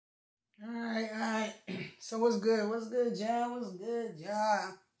So what's good? What's good, y'all? What's good,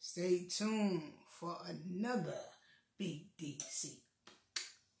 y'all? Stay tuned for another BDC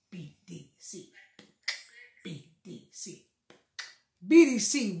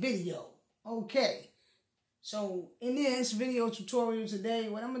video. Okay. So in this video tutorial today,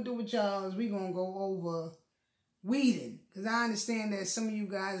 what I'm gonna do with y'all is we gonna go over weeding, because I understand that some of you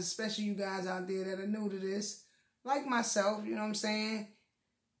guys, especially you guys out there that are new to this, like myself, you know what I'm saying,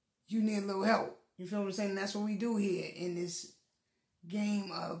 you need a little help. You feel what I'm saying? That's what we do here in this game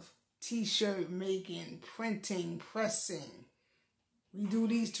of t-shirt making, printing, pressing. We do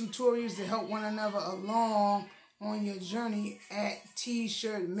these tutorials to help one another along on your journey at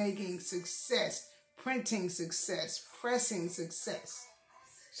t-shirt making success, printing success, pressing success.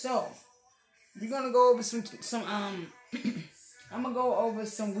 So we're gonna go over some I'm gonna go over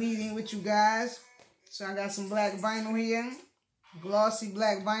some weeding with you guys. So I got some black vinyl here, glossy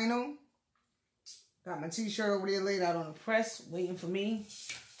black vinyl. Got my t-shirt over there laid out on the press, waiting for me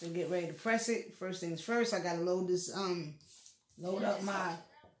to get ready to press it. First things first, I gotta load this load up my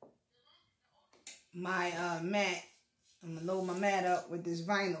mat. I'm gonna load my mat up with this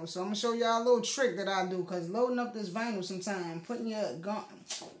vinyl. So I'm gonna show y'all a little trick that I do, because loading up this vinyl sometimes, putting your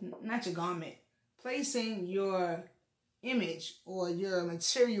placing your image or your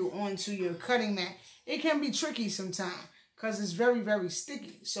material onto your cutting mat, it can be tricky sometimes because it's very, very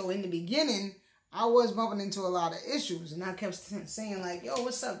sticky. So in the beginning, I was bumping into a lot of issues, and I kept saying like, yo,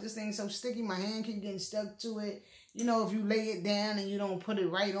 what's up? This thing's so sticky. My hand keep getting stuck to it. You know, if you lay it down and you don't put it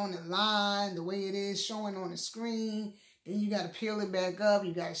right on the line, the way it is showing on the screen, then you got to peel it back up.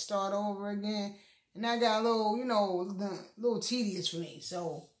 You got to start over again. And that got a little, you know, a little tedious for me.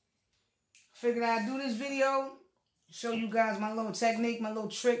 So I figured I'd do this video, show you guys my little technique, my little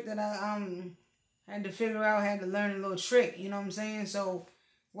trick that I had to figure out, had to learn a little trick, you know what I'm saying? So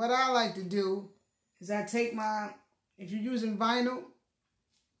what I like to do is I take if you're using vinyl,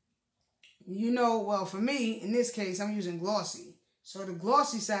 you know, well, for me, in this case, I'm using glossy. So the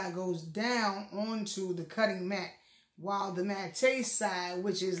glossy side goes down onto the cutting mat, while the matte side,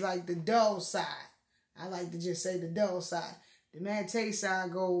 which is like the dull side, I like to just say the dull side, the matte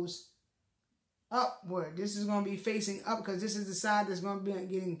side goes upward. This is going to be facing up because this is the side that's going to be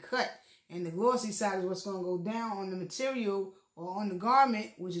getting cut. And the glossy side is what's going to go down on the material or on the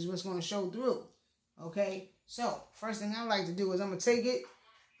garment, which is what's going to show through. Okay, so first thing I like to do is I'm going to take it.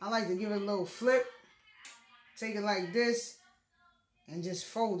 I like to give it a little flip. Take it like this and just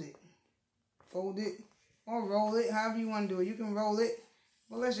fold it. Fold it or roll it, however you want to do it. You can roll it,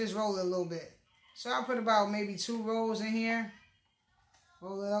 but let's just roll it a little bit. So I'll put about maybe 2 rolls in here.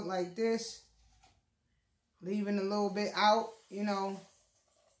 Roll it up like this. Leaving a little bit out, you know.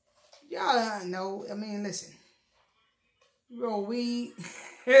 Y'all know, I mean, listen. You roll weed.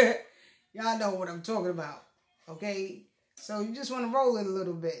 Y'all know what I'm talking about, okay? So you just want to roll it a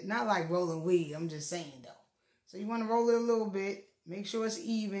little bit. Not like rolling weed, I'm just saying, though. So you want to roll it a little bit. Make sure it's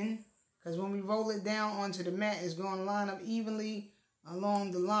even, because when we roll it down onto the mat, it's going to line up evenly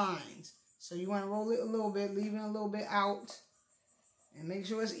along the lines. So you want to roll it a little bit, leaving a little bit out, and make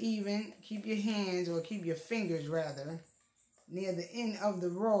sure it's even. Keep your hands, or keep your fingers, rather, near the end of the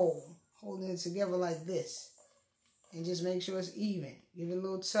roll, holding it together like this. And just make sure it's even. Give it a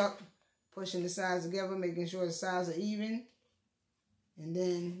little tuck. Pushing the sides together, making sure the sides are even. And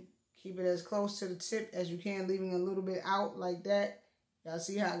then keep it as close to the tip as you can, leaving a little bit out like that. Y'all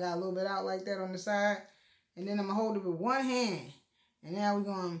see how I got a little bit out like that on the side? And then I'm going to hold it with one hand. And now we're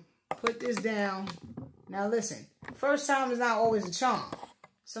going to put this down. Now listen, first time is not always a charm.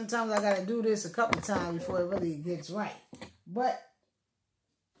 Sometimes I got to do this a couple times before it really gets right. But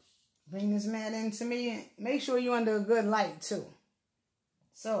bring this mat into me and make sure you're under a good light too.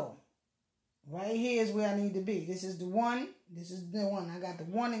 So right here is where I need to be. This is the one. This is the one. I got the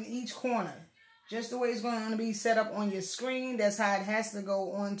one in each corner. Just the way it's going to be set up on your screen. That's how it has to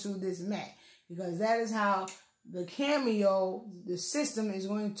go onto this mat. Because that is how the Cameo, the system, is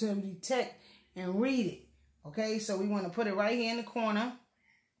going to detect and read it. Okay, so we want to put it right here in the corner.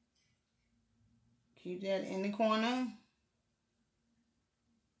 Keep that in the corner.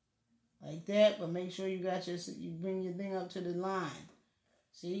 Like that. But make sure you bring your thing up to the line.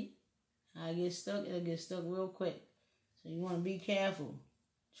 See? How it gets stuck, it'll get stuck real quick. So you want to be careful.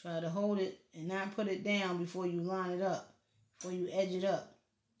 Try to hold it and not put it down before you line it up, before you edge it up.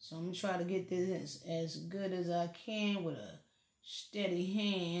 So I'm going to try to get this as good as I can with a steady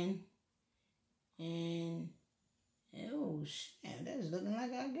hand. And, oh, snap, that's looking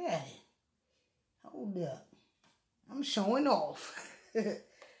like I got it. Hold up. I'm showing off. All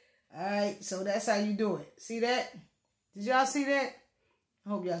right, so that's how you do it. See that? Did y'all see that? I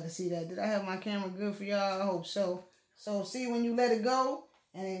hope y'all can see that. Did I have my camera good for y'all? I hope so. So see when you let it go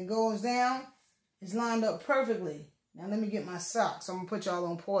and it goes down, it's lined up perfectly. Now let me get my socks. I'm going to put y'all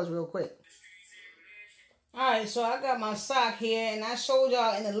on pause real quick. Alright, so I got my sock here, and I showed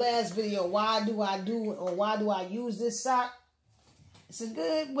y'all in the last video why do I use this sock. It's a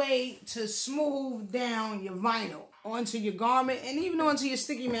good way to smooth down your vinyl onto your garment and even onto your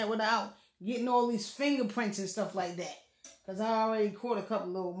sticky mat without getting all these fingerprints and stuff like that. Because I already caught a couple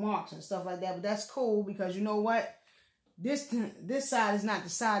little marks and stuff like that, but that's cool because you know what? This side is not the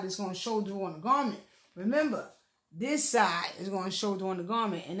side that's going to show through on the garment. Remember, this side is going to show through on the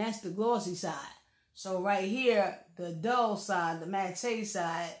garment, and that's the glossy side. So right here, the dull side, the matte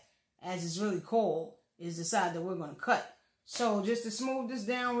side, as it's really called, is the side that we're going to cut. So just to smooth this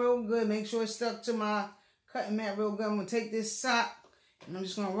down real good, make sure it's stuck to my cutting mat real good. I'm going to take this sock, and I'm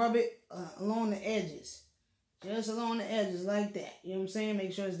just going to rub it along the edges. Just along the edges like that. You know what I'm saying?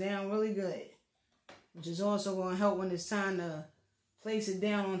 Make sure it's down really good. Which is also going to help when it's time to place it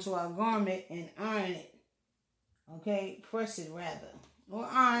down onto our garment and iron it. Okay? Press it rather. Or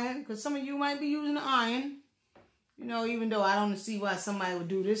iron, because some of you might be using the iron. You know, even though I don't see why somebody would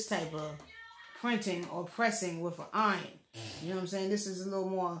do this type of printing or pressing with an iron. You know what I'm saying? This is a little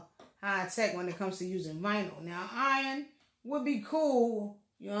more high tech when it comes to using vinyl. Now, iron would be cool,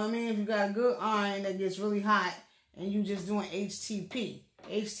 you know what I mean, if you got a good iron that gets really hot and you just doing HTP.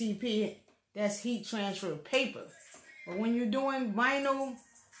 HTP, that's heat transfer paper. But when you're doing vinyl,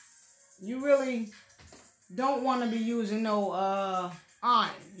 you really don't want to be using no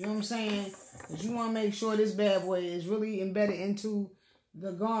iron. You know what I'm saying? Because you want to make sure this bad boy is really embedded into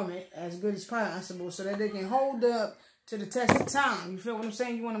the garment as good as possible so that they can hold up to the test of time. You feel what I'm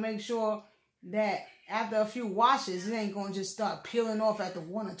saying? You want to make sure that after a few washes, it ain't going to just start peeling off after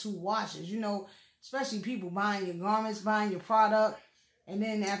 1 or 2 washes. You know, especially people buying your garments, buying your product, and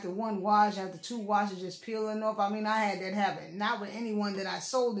then after 1 wash, after 2 washes, just peeling off. I mean, I had that happen. Not with anyone that I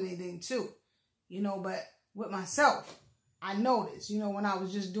sold anything to, you know, but with myself. I noticed, you know, when I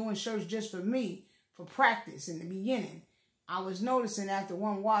was just doing shirts just for me, for practice in the beginning, I was noticing after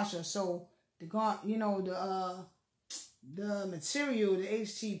 1 wash or so, the material, the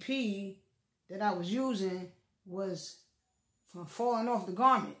HTP that I was using was falling off the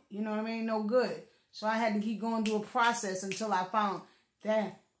garment. You know what I mean? No good. So I had to keep going through a process until I found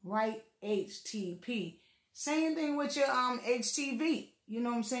that right HTP. Same thing with your HTV. You know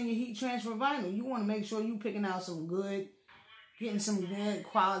what I'm saying? Your heat transfer vinyl. You want to make sure you picking out some good, getting some good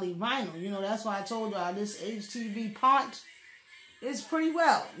quality vinyl. You know, that's why I told y'all this HTV part is pretty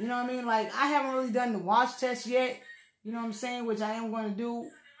well. You know what I mean? Like, I haven't really done the wash test yet. You know what I'm saying? Which I am going to do.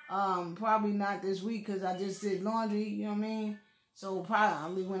 Probably not this week because I just did laundry. You know what I mean? So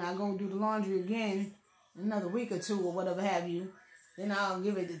probably when I go do the laundry again, another week or 2 or whatever have you, then I'll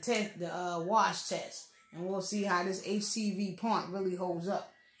give it the test, the wash test. And we'll see how this HTV part really holds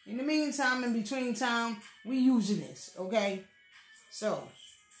up. In the meantime, in between time, we using this, okay? So,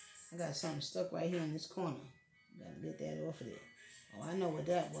 I got something stuck right here in this corner. Gotta get that off of there. Oh, I know what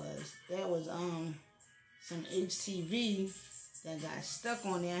that was. That was some HTV that got stuck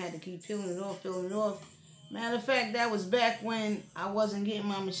on there. I had to keep peeling it off. Matter of fact, that was back when I wasn't getting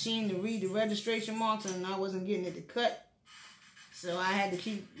my machine to read the registration marks and I wasn't getting it to cut. So I had to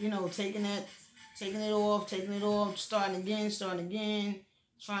keep, you know, taking it off, starting again,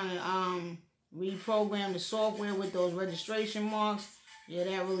 trying to reprogram the software with those registration marks. Yeah,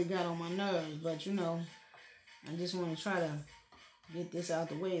 that really got on my nerves, but you know, I just want to try to get this out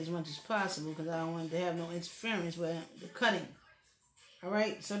the way as much as possible because I don't want to have no interference with the cutting.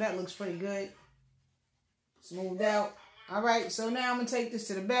 Alright, so that looks pretty good. Smoothed out. Alright, so now I'm going to take this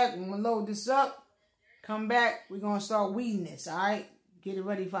to the back. I'm going to load this up. Come back. We're going to start weeding this. Alright, get it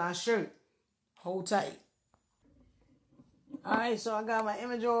ready for our shirt. Hold tight. Alright, so I got my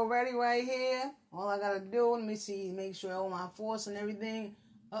image all ready right here. All I got to do, let me see, make sure all my force and everything.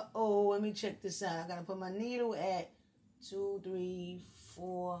 Uh-oh, let me check this out. I got to put my needle at 2, 3,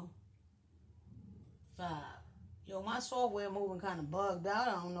 4, 5. Yo, my software moving kind of bugged out.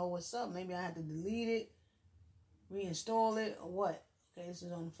 I don't know what's up. Maybe I have to delete it, reinstall it, or what. Okay, this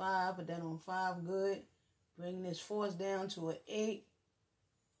is on 5. Put that on 5. Good. Bring this force down to an 8.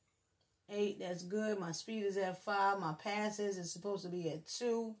 8, that's good. My speed is at 5. My passes is supposed to be at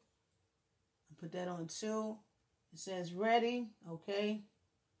 2. I put that on 2. It says ready. Okay.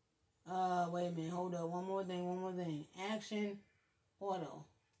 Wait a minute. Hold up. One more thing. Action. Auto.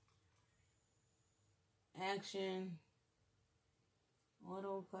 Action.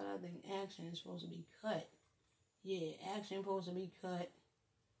 Auto cut. I think action is supposed to be cut. Yeah, action supposed to be cut.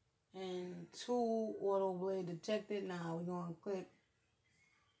 And tool auto blade detected. Now we're going to click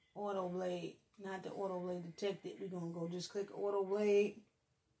auto blade, not the auto blade detected. We're going to go just click auto blade.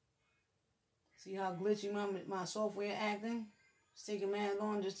 See how glitchy my software acting? It's taking mad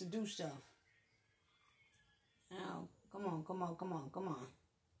long just to do stuff. Now, come on.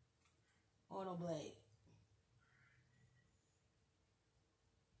 Auto blade.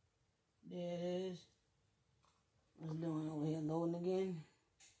 There it is. What's it doing over here? Loading again.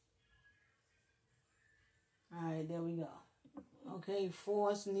 Alright, there we go. Okay,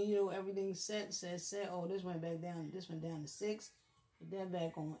 force, needle, everything set. Oh, this went back down. This went down to 6. Put that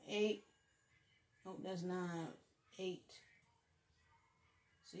back on 8. Nope, that's 9. 8.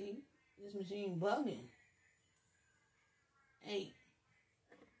 See? This machine bugging. 8.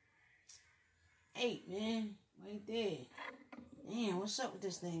 8, man. Right there. Damn, what's up with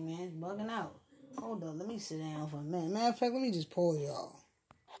this thing, man? It's bugging out. Hold up, let me sit down for a minute. Matter of fact, let me just pause y'all.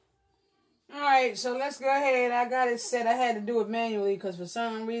 Alright, so let's go ahead. I got it set. I had to do it manually because for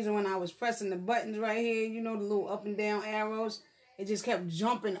some reason when I was pressing the buttons right here, you know, the little up and down arrows, it just kept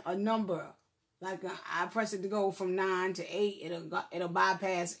jumping a number. Like I press it to go from 9 to 8, it'll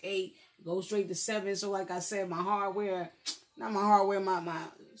bypass 8, go straight to 7. So like I said, my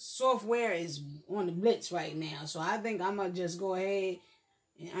software is on the blitz right now. So I think I'm going to just go ahead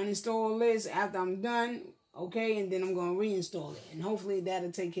and uninstall this after I'm done. Okay, and then I'm going to reinstall it. And hopefully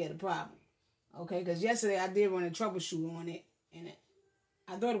that'll take care of the problem. Okay, because yesterday I did run a troubleshoot on it. And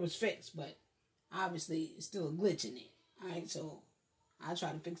I thought it was fixed, but obviously it's still a glitch in it. Alright, so I'll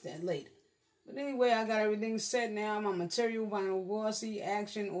try to fix that later. But anyway, I got everything set now. My material, vinyl glossy,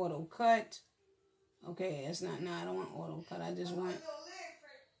 action, auto cut. Okay, that's not, no, I don't want auto cut. I just want...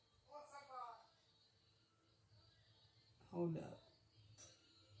 Hold up.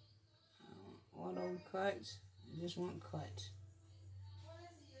 Auto cut. I just want cut.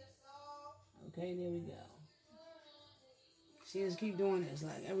 Okay, there we go. See, just keep doing this.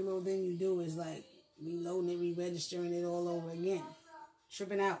 Like, every little thing you do is like reloading it, re-registering it all over again.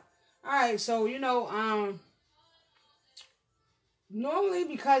 Tripping out. Alright, so, you know, normally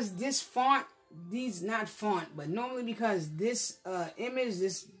because this font, normally because this image,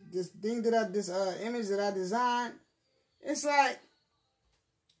 this image that I designed, it's like,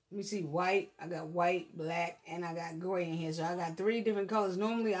 let me see, white, I got white, black, and I got gray in here. So I got 3 different colors.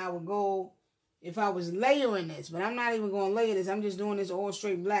 Normally I would go, if I was layering this, but I'm not even going to layer this. I'm just doing this all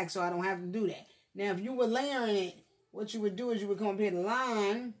straight black so I don't have to do that. Now, if you were layering it, what you would do is you would come up here to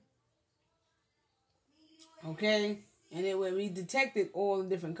line, okay, and it would be detected all the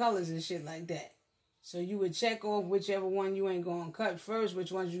different colors and shit like that. So you would check off whichever one you ain't going to cut first,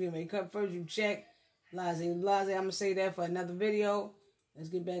 which ones you get ready to cut first, you check. Blase. I'm going to say that for another video. Let's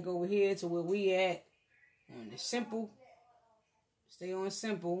get back over here to where we at on the simple. Stay on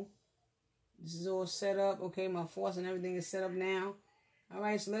simple. This is all set up. Okay, my force and everything is set up now.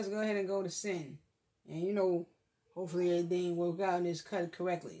 Alright, so let's go ahead and go to send. And you know, hopefully everything worked out and it's cut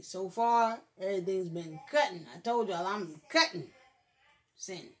correctly. So far, everything's been cutting. I told y'all I'm cutting.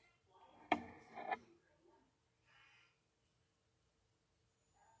 Send.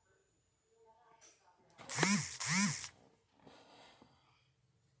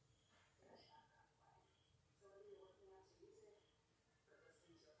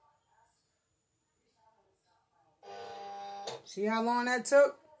 See how long that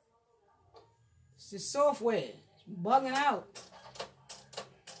took? It's the software. It's bugging out.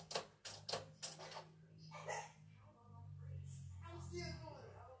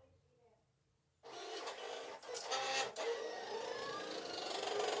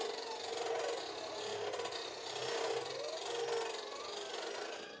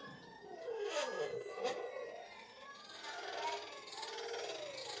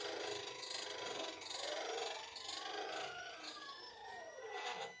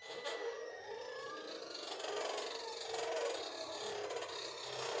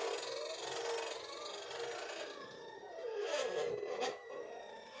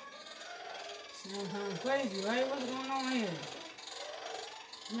 Sounds kind of crazy, right? What's going on here?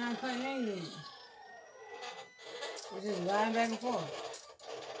 I'm not cutting anything. It's just lying back and forth.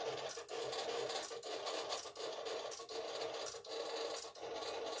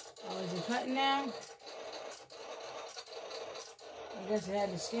 Oh, is it cutting now? I guess it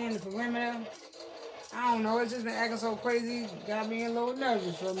had to scan the perimeter. I don't know. It's just been acting so crazy. Got me a little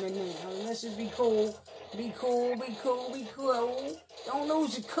nervous for a minute. Let's just be cool. Be cool, be cool, be cool. Don't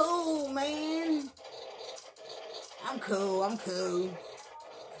lose your cool, man. I'm cool, I'm cool.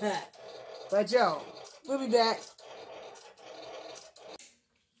 But yo, we'll be back.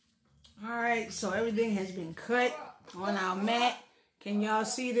 Alright, so everything has been cut on our mat. Can y'all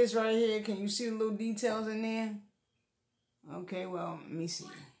see this right here? Can you see the little details in there? Okay, well, let me see.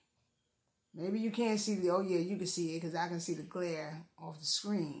 Maybe you can't see the, oh yeah, you can see it because I can see the glare off the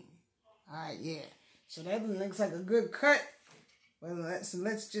screen. All right, yeah. So that looks like a good cut. Well,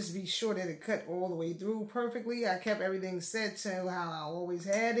 let's just be sure that it cut all the way through perfectly. I kept everything set to how I always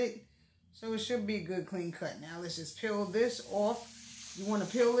had it. So it should be a good clean cut. Now let's just peel this off. You want to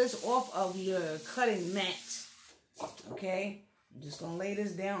peel this off of your cutting mat. Okay? I'm just going to lay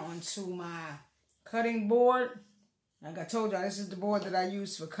this down onto my cutting board. Like I told y'all, this is the board that I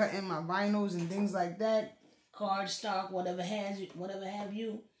use for cutting my vinyls and things like that. Cardstock, whatever have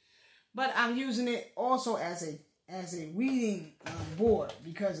you. But I'm using it also as a weeding board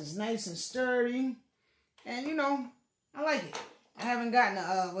because it's nice and sturdy. And, you know, I like it. I haven't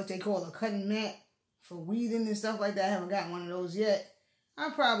gotten what they call a cutting mat for weeding and stuff like that. I haven't gotten one of those yet. I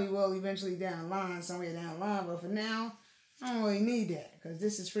probably will eventually down the line, somewhere down the line. But for now, I don't really need that because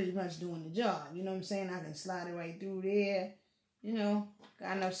this is pretty much doing the job. You know what I'm saying? I can slide it right through there. You know,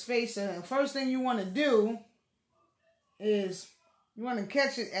 got enough space. So the first thing you want to do is you want to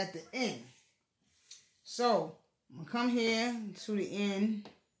catch it at the end. So I'm going to come here to the end,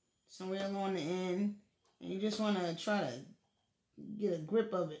 somewhere along the end. And you just want to try to get a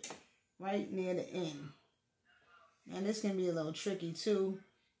grip of it right near the end. And this can be a little tricky too.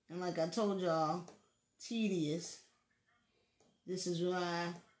 And like I told y'all, tedious. This is why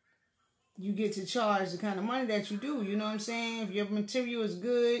you get to charge the kind of money that you do. You know what I'm saying? If your material is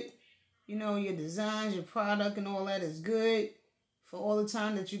good, you know, your designs, your product and all that is good for all the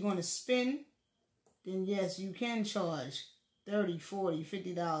time that you're going to spend, then yes, you can charge $30, $40,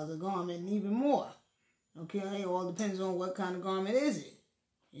 $50 a garment and even more. Okay, it all depends on what kind of garment is it.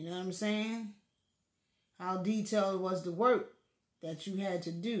 You know what I'm saying? How detailed was the work that you had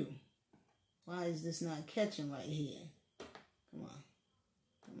to do? Why is this not catching right here? Come on.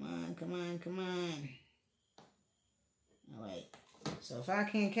 Come on, come on, come on. All right. So if I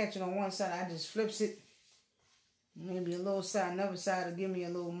can't catch it on one side, I just flips it. Maybe a little side, another side will give me a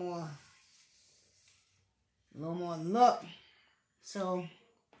little more luck. So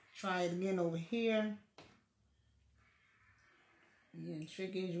try it again over here. Again, the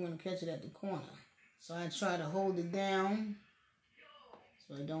trick is you want to catch it at the corner. So I try to hold it down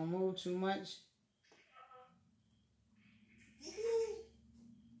so it don't move too much.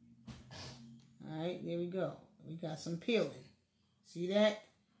 Alright, there we go. We got some peeling. See that?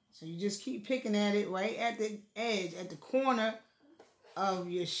 So you just keep picking at it right at the edge, at the corner of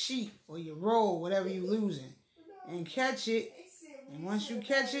your sheet or your roll, whatever you're losing. And catch it. And once you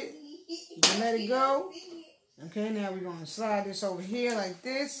catch it, you can let it go. Okay, now we're going to slide this over here like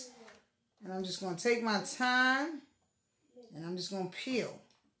this. And I'm just going to take my time. And I'm just going to peel.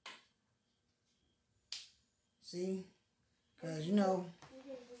 See? Because, you know,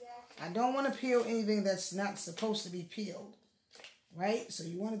 I don't want to peel anything that's not supposed to be peeled. Right? So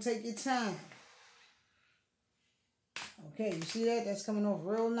you want to take your time. Okay, you see that? That's coming off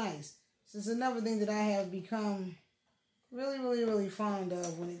real nice. This is another thing that I have become really, really, really fond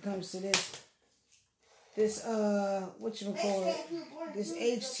of when it comes to this whatchamacallit, this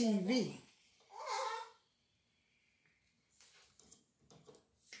HTV.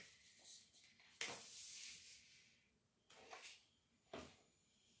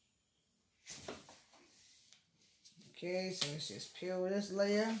 Okay, so let's just peel this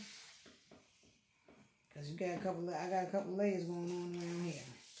layer. Because I got a couple layers going on around here.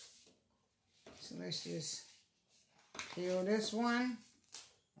 So let's just peel this one.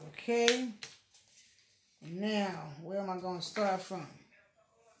 Okay. And now, where am I going to start from?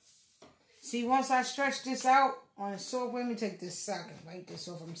 See, once I stretch this out on the software, let me take this sock and wipe this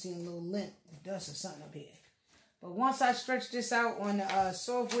off. I'm seeing a little lint, dust or something up here. But once I stretch this out on the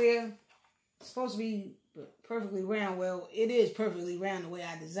software, it's supposed to be perfectly round. Well, it is perfectly round the way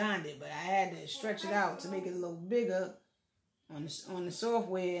I designed it, but I had to stretch it out to make it a little bigger on the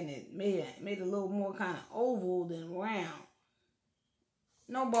software, and it made it a little more kind of oval than round.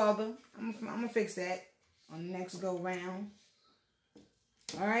 No bother. I'm gonna fix that on the next go round.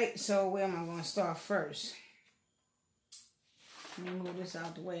 All right. So where am I gonna start first? Let me move this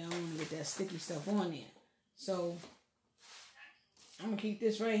out the way. I don't want to get that sticky stuff on there. So I'm gonna keep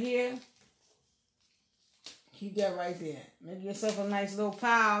this right here. Keep that right there. Make yourself a nice little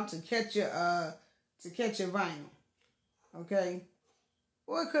pile to catch your vinyl. Okay?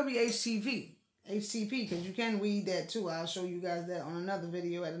 Or it could be HTV, because you can weed that too. I'll show you guys that on another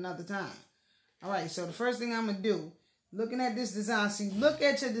video at another time. Alright, so the first thing I'm going to do, looking at this design, see, look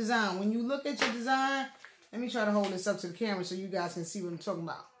at your design. When you look at your design, let me try to hold this up to the camera so you guys can see what I'm talking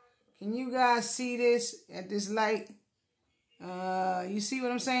about. Can you guys see this at this light? You see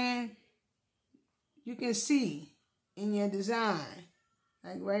what I'm saying? You can see in your design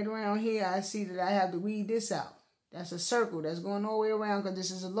Like right around here, I see that I have to weed this out. That's a circle that's going all the way around because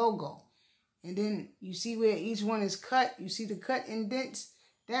this is a logo. And then you see where each one is cut. You see the cut indents?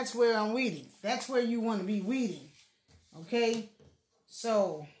 That's where I'm weeding. That's where you want to be weeding. Okay?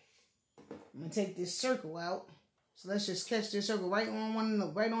 So, I'm going to take this circle out. So let's just catch this circle right on the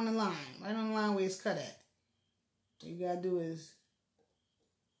line. Right on the line where it's cut at. What you got to do is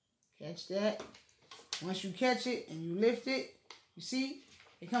catch that. Once you catch it and you lift it, you see?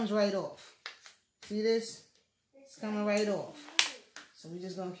 It comes right off. See this? It's coming right off. So we're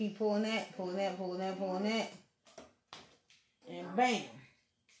just going to keep pulling that, pulling that, pulling that, pulling that. And bam.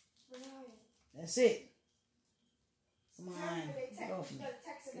 That's it. Come on. Get off of me.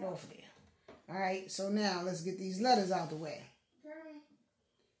 Get off of there. Alright, so now let's get these letters out the way.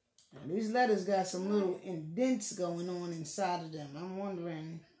 Now these letters got some little indents going on inside of them. I'm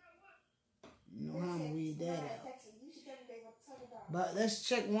wondering, how I'm going to read that out. But let's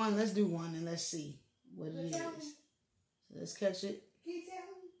check one. Let's do one and let's see what it is. So let's catch it.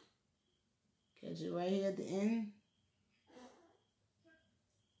 Catch it right here at the end.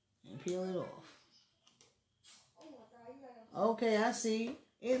 And peel it off. Okay, I see.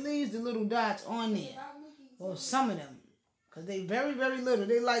 It leaves the little dots on there. Or some of them. Because they very, very little.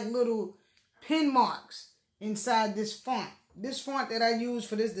 They like little pin marks inside this font. This font that I use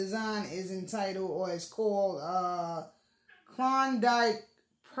for this design is entitled, or it's called, Klondike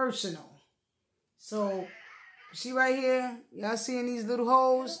Personal. So, see right here? Y'all seeing these little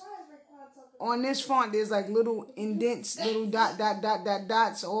holes? On this font, there's like little indents, little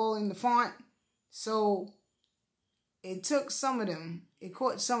dots all in the font. So, it took some of them, it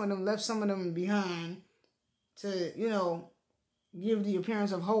caught some of them, left some of them behind to, give the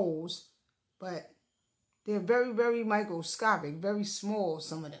appearance of holes. But they're very, very microscopic, very small,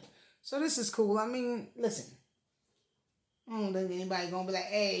 some of them. So this is cool. I mean, listen. I don't think anybody gonna be like,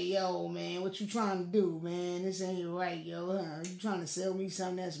 hey, yo, man, what you trying to do, man? This ain't right, yo. You trying to sell me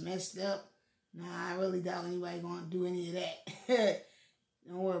something that's messed up? Nah, I really doubt anybody gonna do any of that.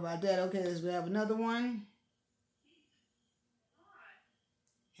 Don't worry about that. Okay, let's grab another one.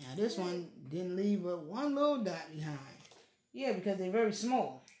 Now, this one didn't leave but one little dot behind. Yeah, because they're very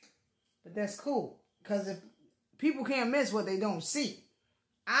small. But that's cool. Because if people can't miss what they don't see.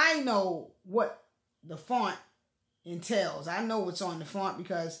 I know what the font entails. I know what's on the font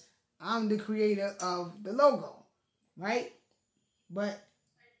because I'm the creator of the logo. Right? But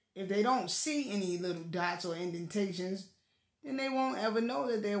if they don't see any little dots or indentations, then they won't ever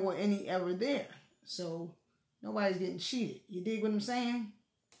know that there were any ever there. So, nobody's getting cheated. You dig what I'm saying?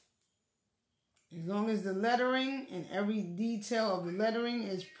 As long as the lettering and every detail of the lettering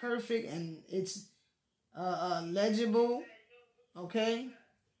is perfect and it's legible, okay?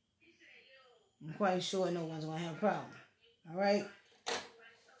 I'm quite sure no one's going to have a problem. All right?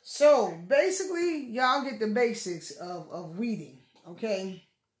 So, basically, y'all get the basics of weeding, okay?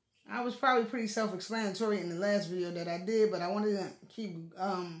 I was probably pretty self-explanatory in the last video that I did, but I wanted to keep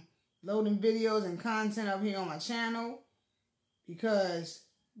loading videos and content up here on my channel because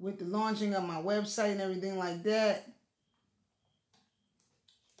with the launching of my website and everything like that,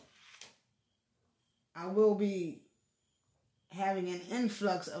 I will be having an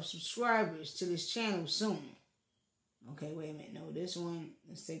influx of subscribers to this channel soon. Okay, wait a minute. No, this one,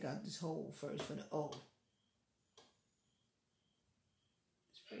 let's take out this hole first for the O.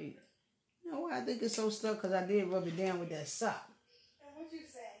 It's pretty. You know why I think it's so stuck? Because I did rub it down with that sock. What'd you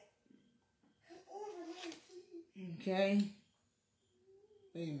say? Okay.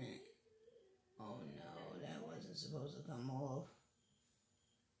 Wait a minute. Oh no, that wasn't supposed to come off.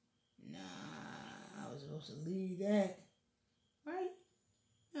 Nah, I was supposed to leave that. Right?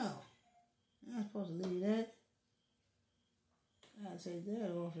 No. I'm not supposed to leave that. I'll take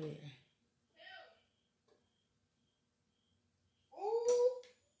that off here.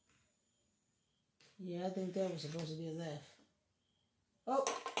 Yeah, I think that was supposed to be left. Oh!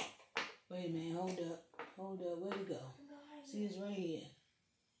 Wait a minute, hold up. Hold up, where'd it go? See, it's right here.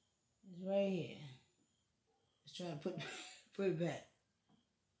 It's right here. Let's try to put it back.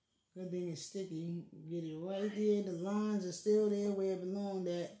 Good thing it's sticky. Get it right there. The lines are still there where it belonged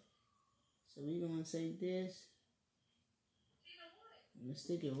at. So we're going to take this. I'm going to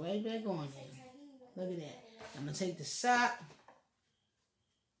stick it right back on there. Look at that. I'm going to take the sock.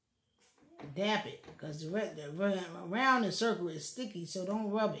 Dap it. Because around the circle is sticky, so don't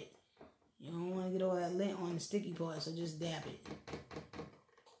rub it. You don't want to get all that lint on the sticky part, so just dap it.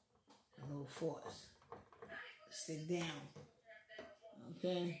 A little force. Stick down.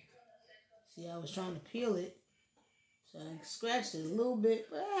 Okay. See, I was trying to peel it, so I scratched it a little bit,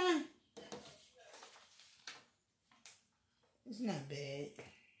 but it's not bad.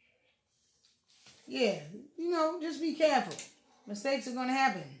 Yeah, you know, just be careful. Mistakes are going to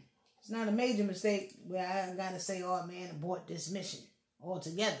happen. It's not a major mistake where I got to say, oh, man, abort this mission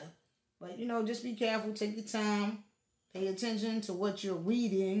altogether. But, you know, just be careful. Take your time. Pay attention to what you're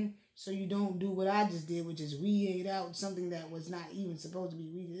reading so you don't do what I just did, which is read out something that was not even supposed to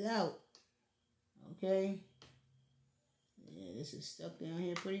be readed out. Okay? Yeah, this is stuck down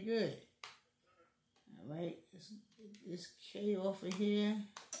here pretty good. All right. This K off of here.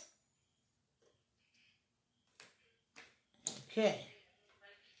 Okay.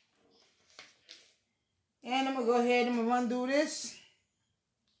 And I'm going to go ahead and run through this.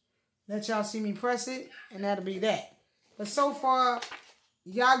 Let y'all see me press it. And that'll be that. But so far,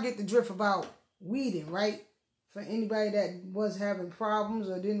 y'all get the drift about weeding, right? For anybody that was having problems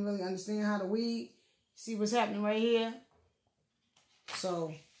or didn't really understand how to weed. See what's happening right here?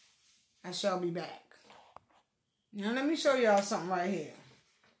 So, I shall be back. Now, let me show y'all something right here.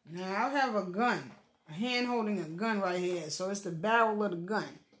 Now, I have a gun. A hand holding a gun right here. So, it's the barrel of the gun.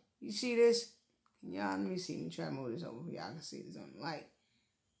 You see this? Y'all, let me see. Let me try to move this over here. Y'all can see this on the light.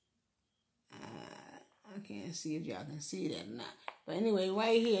 I can't see if y'all can see that or not. But anyway,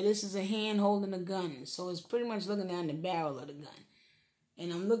 right here, this is a hand holding a gun. So, it's pretty much looking down the barrel of the gun.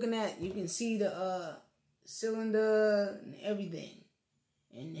 And I'm looking at, you can see the cylinder and everything.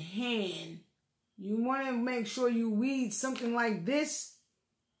 And the hand. You want to make sure you weed something like this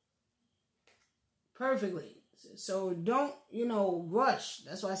perfectly. So don't, you know, rush.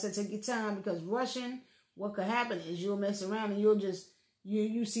 That's why I said take your time, because rushing, what could happen is you'll mess around and you'll just,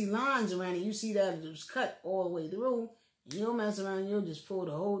 you see lines around it. You see that it was cut all the way through. And you'll mess around and you'll just pull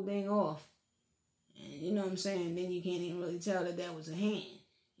the whole thing off. And you know what I'm saying? Then you can't even really tell that that was a hand.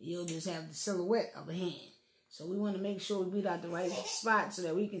 You'll just have the silhouette of a hand. So we want to make sure we beat out the right spot so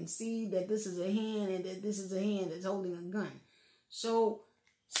that we can see that this is a hand and that this is a hand that's holding a gun. So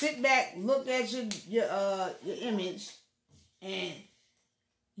sit back, look at your image, and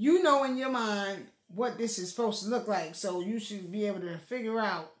you know in your mind what this is supposed to look like. So you should be able to figure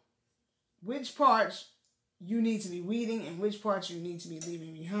out which parts you need to be weeding and which parts you need to be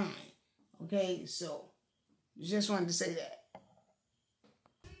leaving behind. Okay, so just wanted to say that.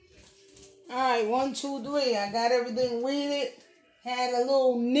 Alright, 1, 2, 3. I got everything weeded. Had a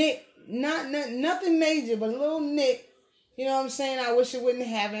little nick. Nothing major, but a little nick. You know what I'm saying? I wish it wouldn't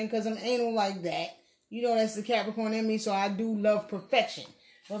happen because I'm anal like that. You know that's the Capricorn in me, so I do love perfection.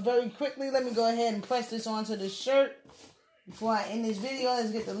 But very quickly, let me go ahead and press this onto the shirt. Before I end this video,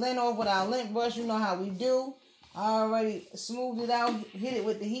 let's get the lint off with our lint brush. You know how we do. I already smoothed it out. Hit it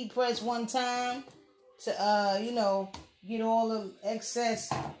with the heat press one time to, you know, get all the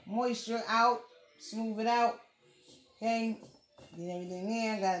excess moisture out. Smooth it out. Okay. Get everything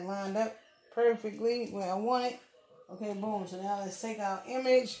there. Got it lined up perfectly where I want it. Okay, boom. So now let's take our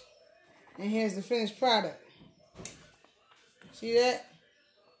image. And here's the finished product. See that?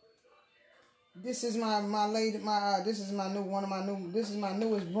 This is my this is my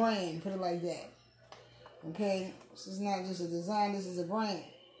newest brand. Put it like that. Okay. This is not just a design. This is a brand.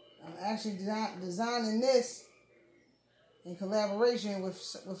 I'm actually designing this in collaboration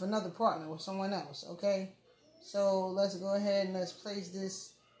with another partner, with someone else, okay? So let's go ahead and let's place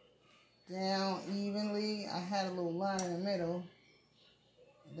this down evenly. I had a little line in the middle.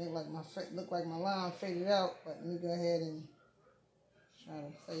 It looked like my line faded out, but let me go ahead and try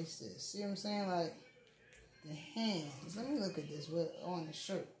to place this. See what I'm saying? Like the hands. Let me look at this on the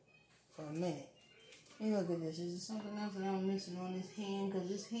shirt for a minute. Let me look at this. Is there something else that I'm missing on this hand? Because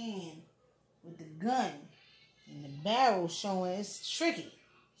this hand with the gun and the barrel showing, it's tricky.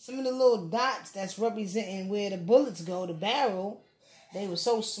 Some of the little dots that's representing where the bullets go, the barrel, they were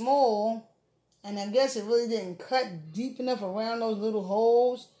so small, and I guess it really didn't cut deep enough around those little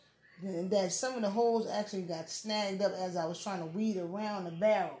holes, that some of the holes actually got snagged up as I was trying to weed around the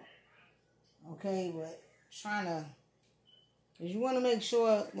barrel. Okay, but because you want to make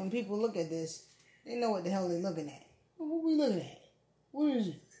sure when people look at this, they know what the hell they're looking at. What are we looking at? What is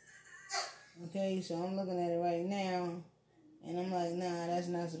it? Okay, so I'm looking at it right now, and I'm like, nah, that's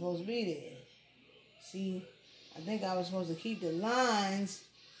not supposed to be there. See, I think I was supposed to keep the lines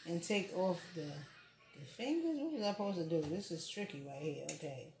and take off the fingers. What was I supposed to do? This is tricky right here.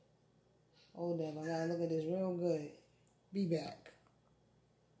 Okay, hold up, I gotta look at this real good. Be back.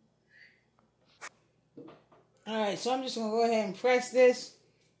 Alright, so I'm just gonna go ahead and press this.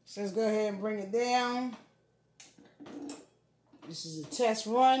 So let's go ahead and bring it down. This is a test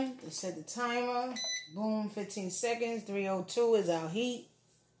run. Let's set the timer. Boom, 15 seconds. 302 is our heat.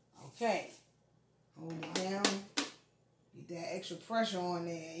 Okay. Hold it down. Get that extra pressure on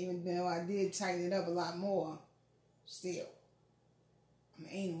there. Even though I did tighten it up a lot more. Still. I'm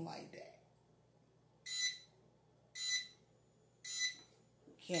anal like that.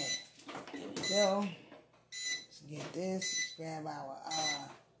 Okay, there we go. Let's get this. Let's grab our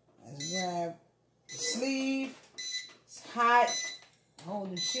let's grab the sleeve. It's hot. Hold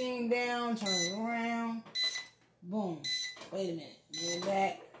the machine down, turn it around. Boom. Wait a minute. Bring it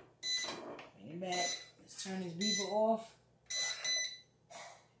back. Bring it back. Let's turn this beeper off.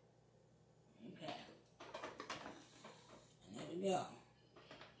 Okay. And there we go.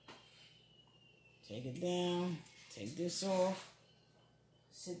 Take it down. Take this off.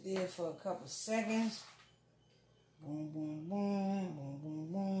 Sit there for a couple seconds. Boom, boom, boom. Boom,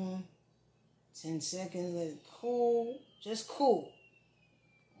 boom, boom. 10 seconds. Let it cool. Just cool.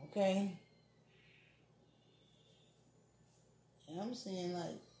 Okay? And I'm saying,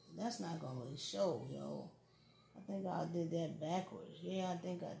 like, that's not going to really show, yo. I think I did that backwards. Yeah, I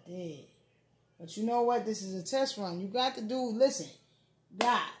think I did. But you know what? This is a test run. You got to do, listen,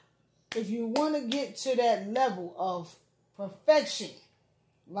 God, if you want to get to that level of perfection,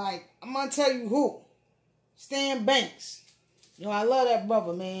 like, I'm going to tell you who. Stan Banks. Yo, I love that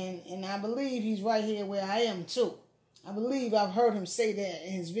brother, man. And I believe he's right here where I am, too. I believe I've heard him say that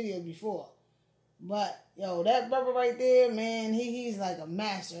in his videos before. But, yo, that brother right there, man, he's like a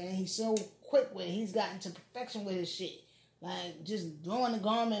master. And he's so quick with it. He's gotten to perfection with his shit. Like, just throwing the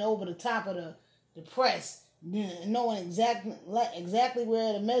garment over the top of the press. Knowing exactly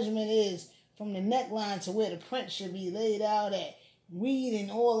where the measurement is from the neckline to where the print should be laid out at. Weed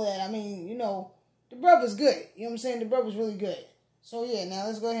and all that. I mean, you know, the brother's good. You know what I'm saying? The brother's really good. So, yeah, now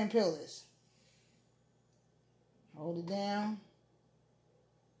let's go ahead and peel this. Hold it down.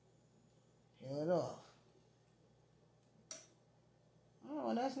 Peel it off.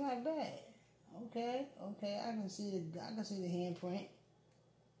 Oh, that's not bad. Okay, I can see the handprint. I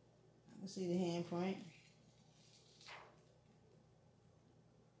can see the handprint.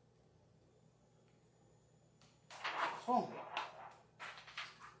 Boom.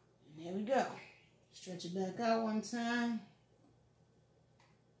 And there we go. Stretch it back out one time.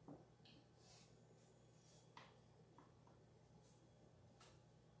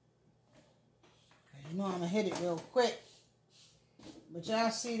 You know I'm going to hit it real quick. But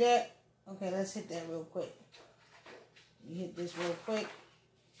y'all see that? Okay, let's hit that real quick. You hit this real quick.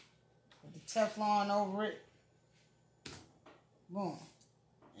 Put the Teflon over it. Boom.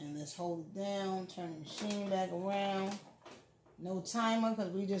 And let's hold it down. Turn the machine back around. No timer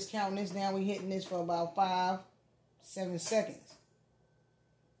because we just counting this down. We hitting this for about 5-7 seconds.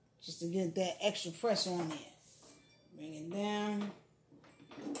 Just to get that extra pressure on there. Bring it down.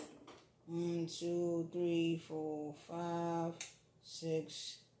 1, 2, 3, 4, 5,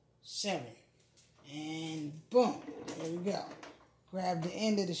 6, 7. And boom. There we go. Grab the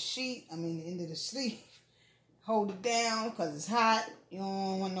end of the sheet. The end of the sleeve. Hold it down because it's hot. You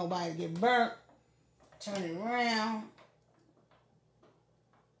don't want nobody to get burnt. Turn it around.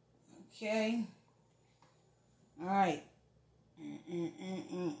 Okay. All right.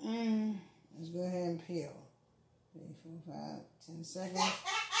 Let's go ahead and peel. 3, 4, 5, 10 seconds.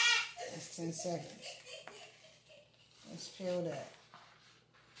 That's 10 seconds. Let's peel that.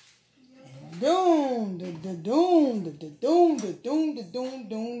 And doom.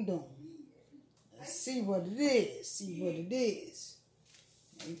 Let's see what it is.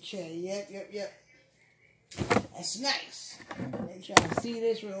 Okay, yep. That's nice. Let's try to see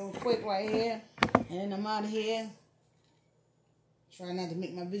this real quick right here. And then I'm out of here. Try not to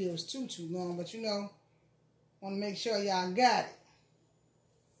make my videos too long, but you know, want to make sure y'all got it.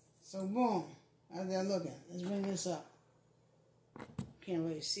 So boom, how's that looking? Let's bring this up. Can't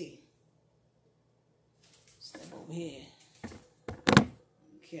really see. Step over here.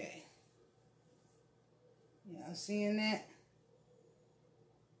 Okay. Y'all seeing that?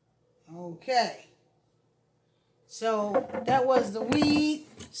 Okay. So that was the weed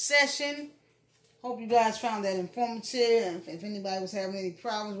session. Hope you guys found that informative. If anybody was having any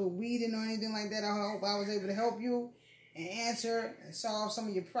problems with weeding or anything like that, I hope I was able to help you and answer and solve some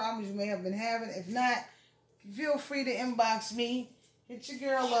of your problems you may have been having. If not, feel free to inbox me. Hit your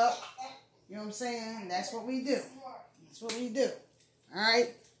girl up. You know what I'm saying? That's what we do. That's what we do.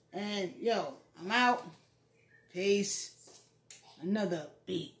 Alright? And, yo, I'm out. Peace. Another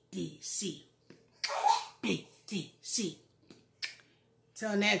BDC. BDC.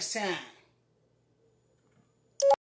 Till next time.